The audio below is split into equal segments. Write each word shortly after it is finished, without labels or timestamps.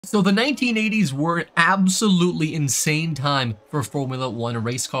So the 1980s were an absolutely insane time for Formula One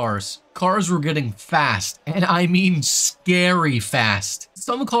race cars. Cars were getting fast, and I mean scary fast.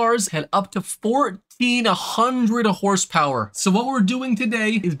 Some cars had up to 1,400 horsepower. So what we're doing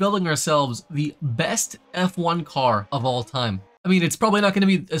today is building ourselves the best F1 car of all time. I mean, it's probably not going to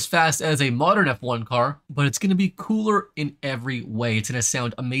be as fast as a modern F1 car, but it's going to be cooler in every way. It's going to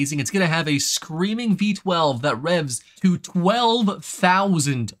sound amazing. It's going to have a screaming V12 that revs to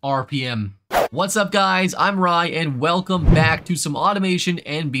 12,000 RPM. What's up, guys? I'm Rye, and welcome back to some automation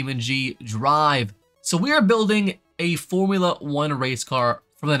and BeamNG.Drive. So we are building a Formula One race car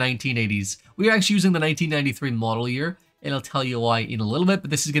from the 1980s. We are actually using the 1993 model year, and I'll tell you why in a little bit,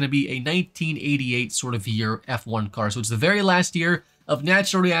 but this is going to be a 1988 sort of year F1 car. So it's the very last year of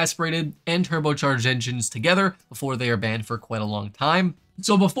naturally aspirated and turbocharged engines together before they are banned for quite a long time.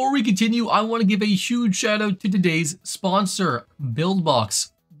 So before we continue, I want to give a huge shout out to today's sponsor, BuildBox.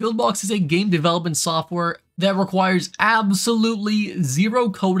 BuildBox is a game development software that requires absolutely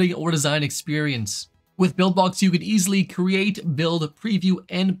zero coding or design experience. With BuildBox, you can easily create, build, preview,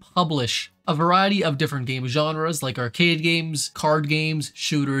 and publish a variety of different game genres like arcade games, card games,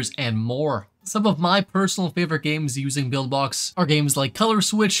 shooters, and more. Some of my personal favorite games using BuildBox are games like Color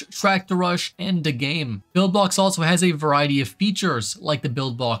Switch, Tractor Rush, and The Game. BuildBox also has a variety of features like the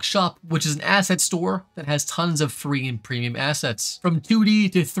BuildBox Shop, which is an asset store that has tons of free and premium assets. From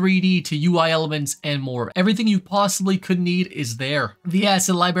 2D to 3D to UI elements and more. Everything you possibly could need is there. The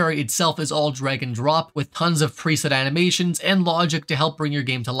asset library itself is all drag and drop with tons of preset animations and logic to help bring your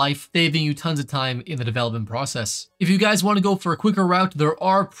game to life, saving you tons of time in the development process. If you guys want to go for a quicker route, there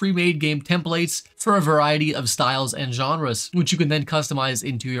are pre-made game templates for a variety of styles and genres, which you can then customize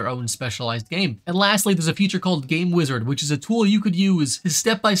into your own specialized game. And lastly, there's a feature called Game Wizard, which is a tool you could use to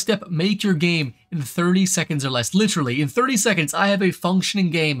step-by-step make your game in 30 seconds or less. Literally, in 30 seconds, I have a functioning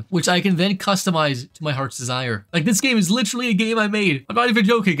game, which I can then customize to my heart's desire. Like, this game is literally a game I made. I'm not even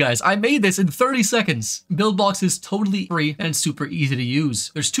joking, guys. I made this in 30 seconds. BuildBox is totally free and super easy to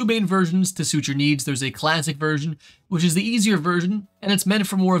use. There's two main versions to suit your needs. There's a classic version, which is the easier version, and it's meant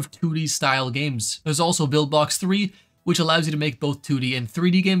for more of 2D style games. There's also BuildBox 3, which allows you to make both 2D and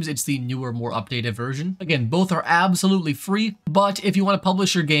 3D games. It's the newer, more updated version. Again, both are absolutely free, but if you want to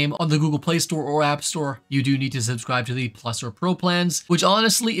publish your game on the Google Play Store or App Store, you do need to subscribe to the Plus or Pro plans, which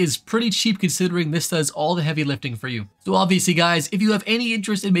honestly is pretty cheap considering this does all the heavy lifting for you. So obviously, guys, if you have any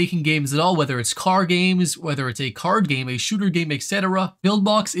interest in making games at all, whether it's car games, whether it's a card game, a shooter game, etc.,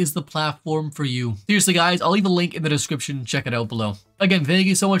 BuildBox is the platform for you. Seriously, guys, I'll leave a link in the description. Check it out below. Again, thank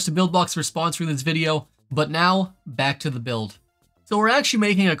you so much to BuildBox for sponsoring this video. But now, back to the build. So we're actually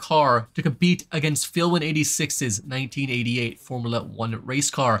making a car to compete against Phil186's 1988 Formula One race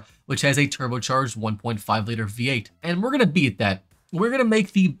car, which has a turbocharged 1.5-liter V8. And we're going to beat that. We're going to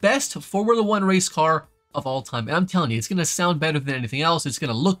make the best Formula One race car of all time. And I'm telling you, it's going to sound better than anything else. It's going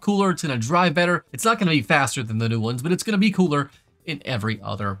to look cooler. It's going to drive better. It's not going to be faster than the new ones, but it's going to be cooler in every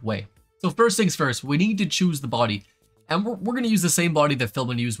other way. So first things first, we need to choose the body. And we're going to use the same body that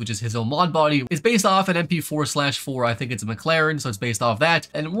Philman used, which is his own mod body. It's based off an MP4/4. I think it's a McLaren, so it's based off that.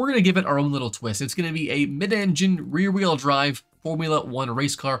 And we're going to give it our own little twist. It's going to be a mid-engine, rear-wheel drive Formula One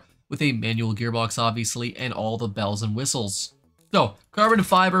race car with a manual gearbox, obviously, and all the bells and whistles. So, carbon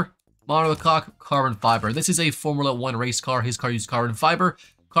fiber, monocoque, carbon fiber. This is a Formula One race car. His car used carbon fiber.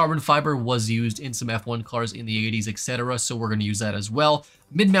 Carbon fiber was used in some F1 cars in the 80s, etc. So we're going to use that as well.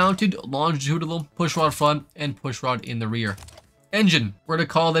 Mid-mounted, longitudinal, pushrod front, and pushrod in the rear. Engine. We're going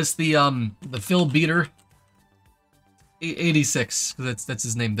to call this the Phil Beater 86. That's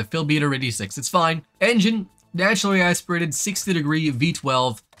his name. The Phil Beater 86. It's fine. Engine. Naturally aspirated 60-degree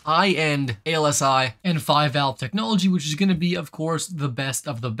V12. High-end ALSI and 5-valve technology, which is going to be, of course, the best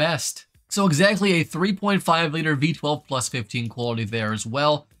of the best. So exactly a 3.5-liter V12 plus 15 quality there as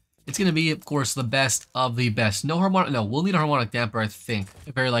well. It's going to be, of course, the best of the best. No, we'll need a harmonic damper, I think.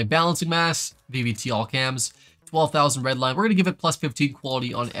 A very light balancing mass, VVT all cams, 12,000 red line. We're going to give it plus 15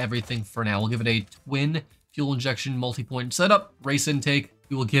 quality on everything for now. We'll give it a twin fuel injection multi-point setup, race intake.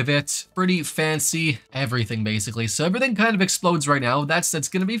 We will give it pretty fancy everything, basically. So everything kind of explodes right now. That's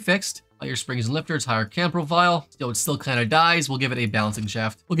going to be fixed. Higher springs and lifters, higher cam profile. So it still kind of dies. We'll give it a balancing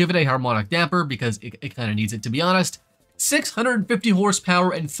shaft. We'll give it a harmonic damper because it kind of needs it, to be honest. 650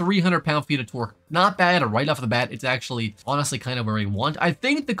 horsepower and 300 pound-feet of torque. Not bad right off the bat. It's actually honestly kind of where we want. I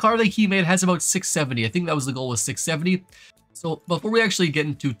think the car that he made has about 670. I think that was the goal, was 670. So before we actually get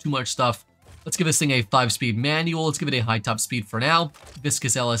into too much stuff, let's give this thing a 5-speed manual. Let's give it a high top speed for now.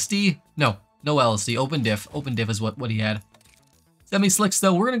 Viscous LSD. No LSD. Open diff. Open diff is what he had. Semi-slicks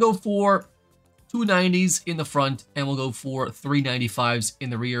though, we're going to go for 290s in the front, and we'll go for 395s in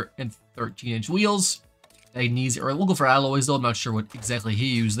the rear and 13-inch wheels. We'll go for alloys though. I'm not sure what exactly he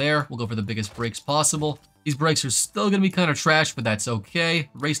used there. We'll go for the biggest brakes possible. These brakes are still going to be kind of trash, but that's okay.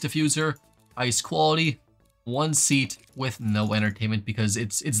 Race diffuser, ice quality, one seat with no entertainment because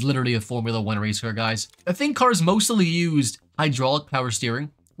it's literally a Formula 1 race car, guys. I think cars mostly used hydraulic power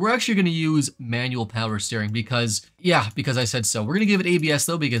steering. We're actually going to use manual power steering because I said so. We're going to give it ABS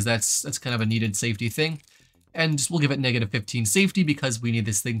though because that's kind of a needed safety thing. And we'll give it -15 safety because we need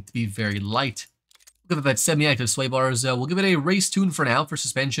this thing to be very light. We'll give it that semi-active sway bars. We'll give it a race tune for now for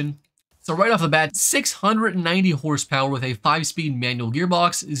suspension. So right off the bat, 690 horsepower with a 5-speed manual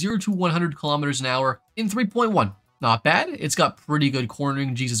gearbox, 0 to 100 kilometers an hour in 3.1. Not bad. It's got pretty good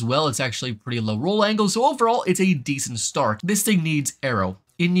cornering G's as well. It's actually pretty low roll angle. So overall, it's a decent start. This thing needs aero.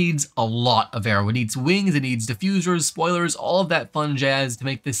 It needs a lot of aero. It needs wings, it needs diffusers, spoilers, all of that fun jazz to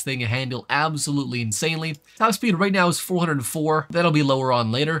make this thing handle absolutely insanely. Top speed right now is 404. That'll be lower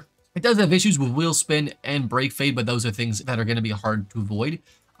on later. It does have issues with wheel spin and brake fade, but those are things that are going to be hard to avoid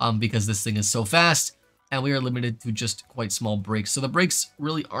because this thing is so fast and we are limited to just quite small brakes. So the brakes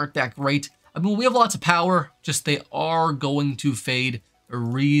really aren't that great. I mean, we have lots of power, just they are going to fade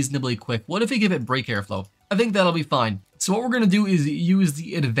reasonably quick. What if we give it brake airflow? I think that'll be fine. So what we're going to do is use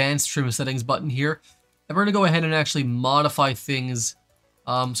the advanced trim settings button here. And we're going to go ahead and actually modify things.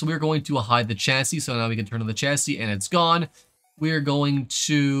 So we're going to hide the chassis. So now we can turn on the chassis and it's gone. We're going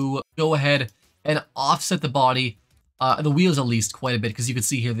to go ahead and offset the body, the wheels at least quite a bit, because you can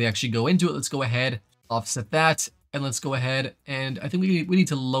see here they actually go into it. Let's go ahead, offset that, and let's go ahead and I think we need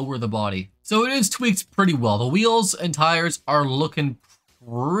to lower the body. So it is tweaked pretty well. The wheels and tires are looking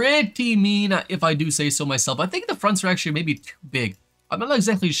pretty mean, if I do say so myself. I think the fronts are actually maybe too big. I'm not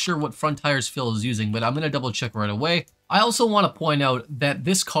exactly sure what front tires Phil is using, but I'm going to double check right away. I also want to point out that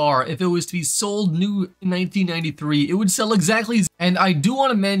this car, if it was to be sold new in 1993, it would sell exactly. And I do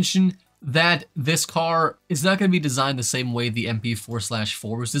want to mention that this car is not going to be designed the same way the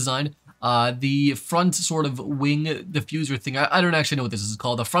MP4/4 was designed. The front sort of wing diffuser thing, I don't actually know what this is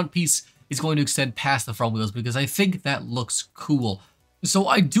called. The front piece is going to extend past the front wheels because I think that looks cool. So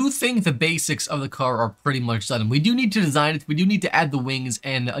I do think the basics of the car are pretty much done. We do need to design it. We do need to add the wings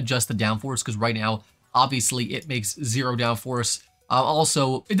and adjust the downforce because right now, obviously, it makes 0 downforce.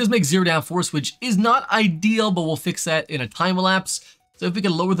 Also, it does make 0 downforce, which is not ideal, but we'll fix that in a time lapse. So if we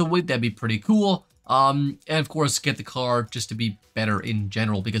can lower the weight, that'd be pretty cool. And of course, get the car just to be better in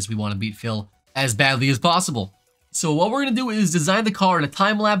general because we want to beat Phil as badly as possible. So what we're going to do is design the car in a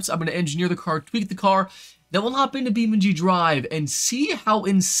time lapse. I'm going to engineer the car, tweak the car. Then we'll hop into BeamNG.Drive and see how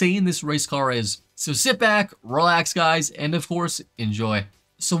insane this race car is. So sit back, relax guys, and of course, enjoy.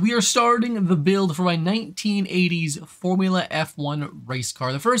 So we are starting the build for my 1980s Formula F1 race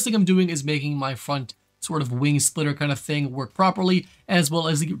car. The first thing I'm doing is making my front sort of wing splitter kind of thing work properly, as well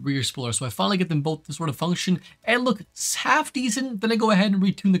as the rear spoiler. So I finally get them both to sort of function and look half decent. Then I go ahead and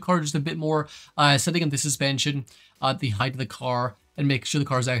retune the car just a bit more, setting up the suspension, the height of the car, and make sure the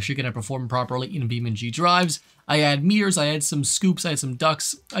car is actually going to perform properly in BeamNG drives. I add mirrors, I add some scoops, I add some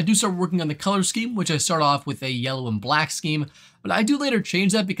ducts. I do start working on the color scheme, which I start off with a yellow and black scheme, but I do later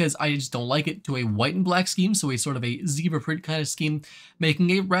change that because I just don't like it to a white and black scheme, so a sort of a zebra print kind of scheme,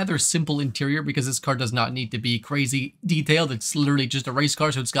 making a rather simple interior because this car does not need to be crazy detailed. It's literally just a race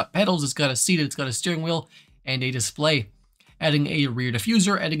car, so it's got pedals, it's got a seat, it's got a steering wheel, and a display. Adding a rear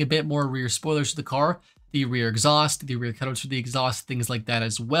diffuser, adding a bit more rear spoilers to the car, the rear exhaust, the rear cutouts for the exhaust, things like that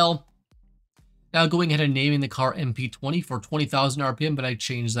as well. Now going ahead and naming the car MP20 for 20,000 RPM, but I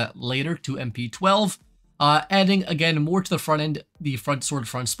changed that later to MP12. Adding again more to the front end, the front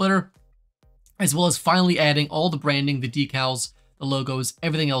splitter, as well as finally adding all the branding, the decals, the logos,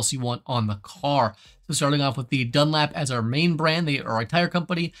 everything else you want on the car. So starting off with the Dunlap as our main brand, they are a tire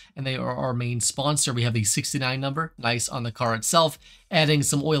company and they are our main sponsor. We have the 69 number, nice on the car itself. Adding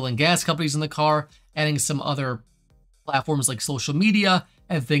some oil and gas companies in the car, adding some other platforms like social media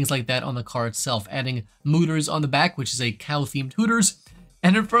and things like that on the car itself. Adding Mooters on the back, which is a cow-themed Hooters.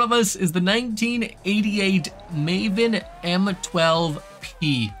 And in front of us is the 1988 Maven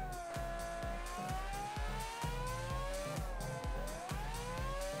M12P.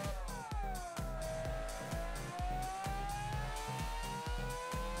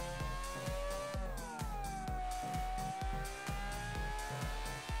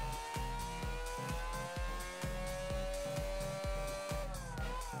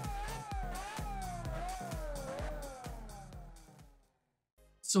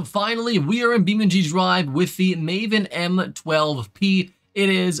 So finally, we are in BeamNG.Drive with the Maven M12P. It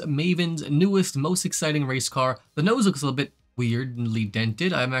is Maven's newest, most exciting race car. The nose looks a little bit weirdly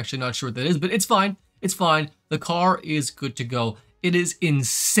dented. I'm actually not sure what that is, but it's fine. It's fine. The car is good to go. It is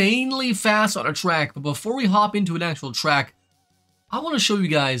insanely fast on a track, but before we hop into an actual track, I want to show you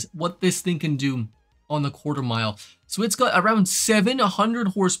guys what this thing can do on the quarter mile. So it's got around 700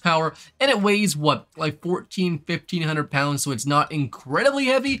 horsepower, and it weighs, what, like 1,500 pounds, so it's not incredibly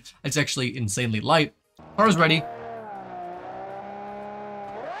heavy. It's actually insanely light. Car's ready.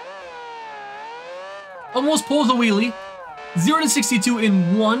 Almost pulls a wheelie. 0 to 62 in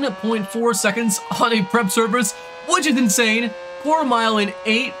 1.4 seconds on a prep surface, which is insane. Quarter mile in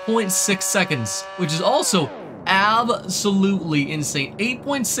 8.6 seconds, which is also absolutely insane.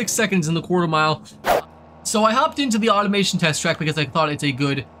 8.6 seconds in the quarter mile. So I hopped into the automation test track because I thought it's a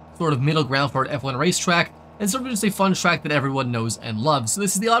good sort of middle ground for an F1 racetrack, and sort of just a fun track that everyone knows and loves. So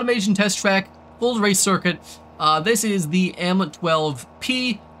this is the automation test track, full race circuit. This is the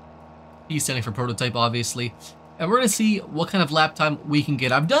M12P, P standing for prototype, obviously. And we're going to see what kind of lap time we can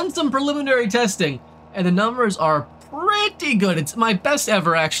get. I've done some preliminary testing, and the numbers are pretty good. It's my best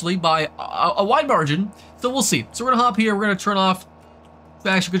ever, actually, by a wide margin. So we'll see. So we're going to hop here. We're going to turn off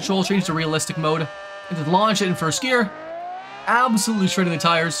traction control, change to realistic mode, and just launch it in first gear. Absolutely shredding the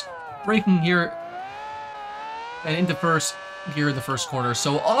tires. Braking here, and into first gear in the first corner.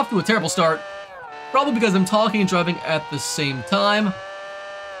 So off to a terrible start. Probably because I'm talking and driving at the same time.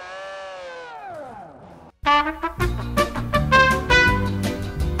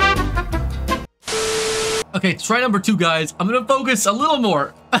 Okay, try number 2, guys. I'm gonna focus a little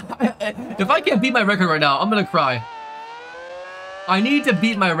more. If I can't beat my record right now, I'm gonna cry. I need to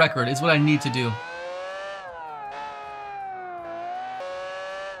beat my record, is what I need to do.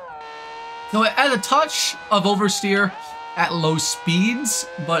 So it has a touch of oversteer at low speeds,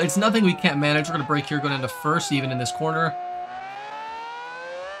 but it's nothing we can't manage. We're gonna brake here, going into first, even in this corner.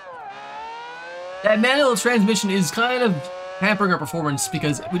 That manual transmission is kind of hampering our performance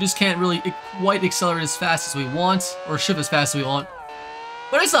because we just can't really quite accelerate as fast as we want, or shift as fast as we want.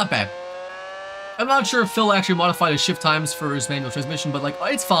 But it's not bad. I'm not sure if Phil actually modified his shift times for his manual transmission, but like,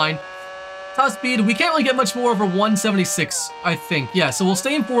 it's fine. Top speed, we can't really get much more over 176, I think. Yeah, so we'll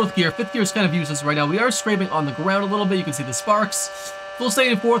stay in 4th gear. 5th gear is kind of useless right now. We are scraping on the ground a little bit. You can see the sparks. We'll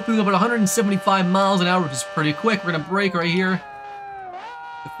stay in 4th, doing about 175 miles an hour, which is pretty quick. We're going to brake right here.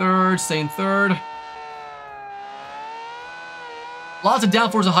 The 3rd, stay in 3rd. Lots of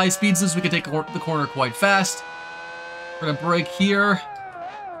downforce at high speeds, so we can take the corner quite fast. We're going to brake here.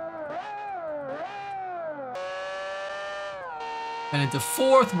 And into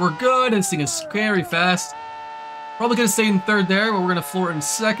 4th, we're good. This thing is scary fast. Probably going to stay in 3rd there, but we're going to floor it in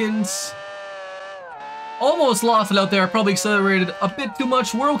 2nd. Almost lost it out there. Probably accelerated a bit too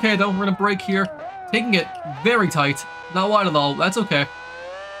much. We're okay, though. We're going to brake here. Taking it very tight. Not wide at all. That's okay.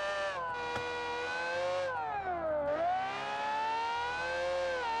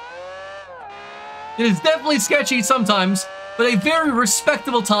 It is definitely sketchy sometimes, but a very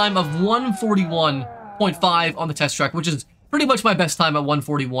respectable time of 141.5 on the test track, which is pretty much my best time at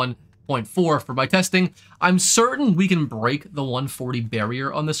 141.4 for my testing. I'm certain we can break the 140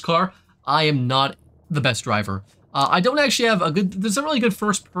 barrier on this car. I am not the best driver. I don't actually have a good, there's a really good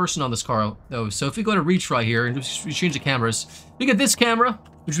first person on this car though. So if we go to retry here and just change the cameras, we get this camera,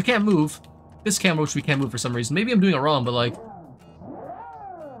 which we can't move. This camera, which we can't move for some reason. Maybe I'm doing it wrong, but like,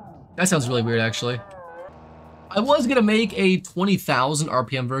 that sounds really weird, actually. I was going to make a 20,000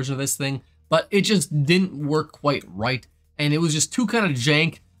 RPM version of this thing, but it just didn't work quite right, and it was just too kind of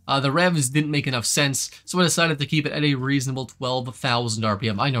jank. The revs didn't make enough sense, so I decided to keep it at a reasonable 12,000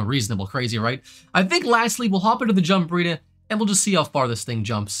 RPM. I know, reasonable, crazy, right? I think lastly, we'll hop into the jump arena, and we'll just see how far this thing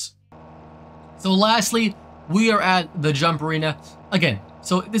jumps. So lastly, we are at the jump arena. Again,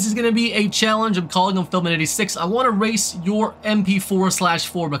 so this is going to be a challenge. I'm calling them Filming 86. I want to race your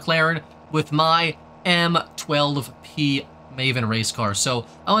MP4/4 McLaren with my M12P Maven race car. So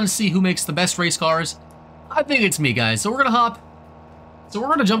I want to see who makes the best race cars. I think it's me, guys. So we're going to hop. So we're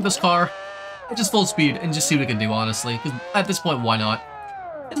going to jump this car at just full speed and just see what we can do, honestly. Because at this point, why not?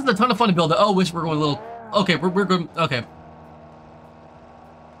 This is a ton of fun to build. Oh, wish we're going a little... Okay, we're going... Okay.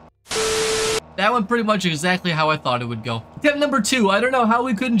 That went pretty much exactly how I thought it would go. Tip number 2, I don't know how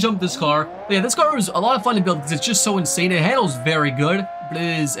we couldn't jump this car. But yeah, this car was a lot of fun to build because it's just so insane. It handles very good, but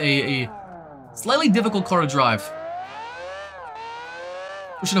it is a slightly difficult car to drive.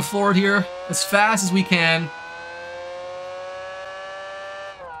 Pushing it forward here as fast as we can.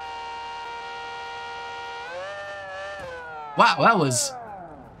 Wow, that was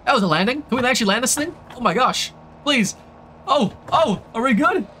a landing. Can we actually land this thing? Oh my gosh, please. Oh, are we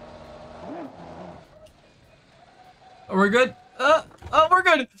good? Are we good? Oh, we're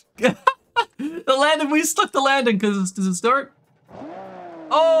good. The landing, we stuck the landing, because does it start?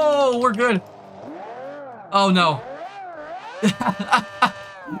 Oh, we're good. Oh, no.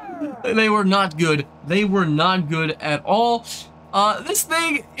 They were not good. They were not good at all. This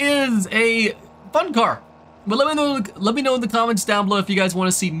thing is a fun car. But let me know in the comments down below if you guys want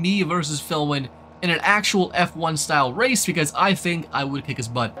to see me versus Philwin in an actual F1 style race, because I think I would kick his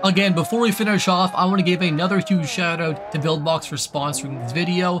butt. Again, before we finish off, I want to give another huge shout out to BuildBox for sponsoring this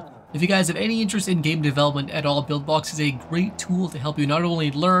video. If you guys have any interest in game development at all, BuildBox is a great tool to help you not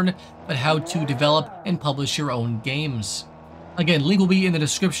only learn, but how to develop and publish your own games. Again, link will be in the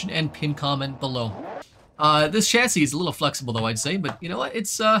description and pinned comment below. This chassis is a little flexible though, I'd say, but you know what,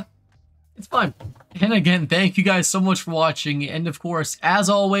 it's fine. And again, thank you guys so much for watching, and of course, as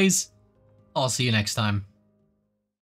always, I'll see you next time.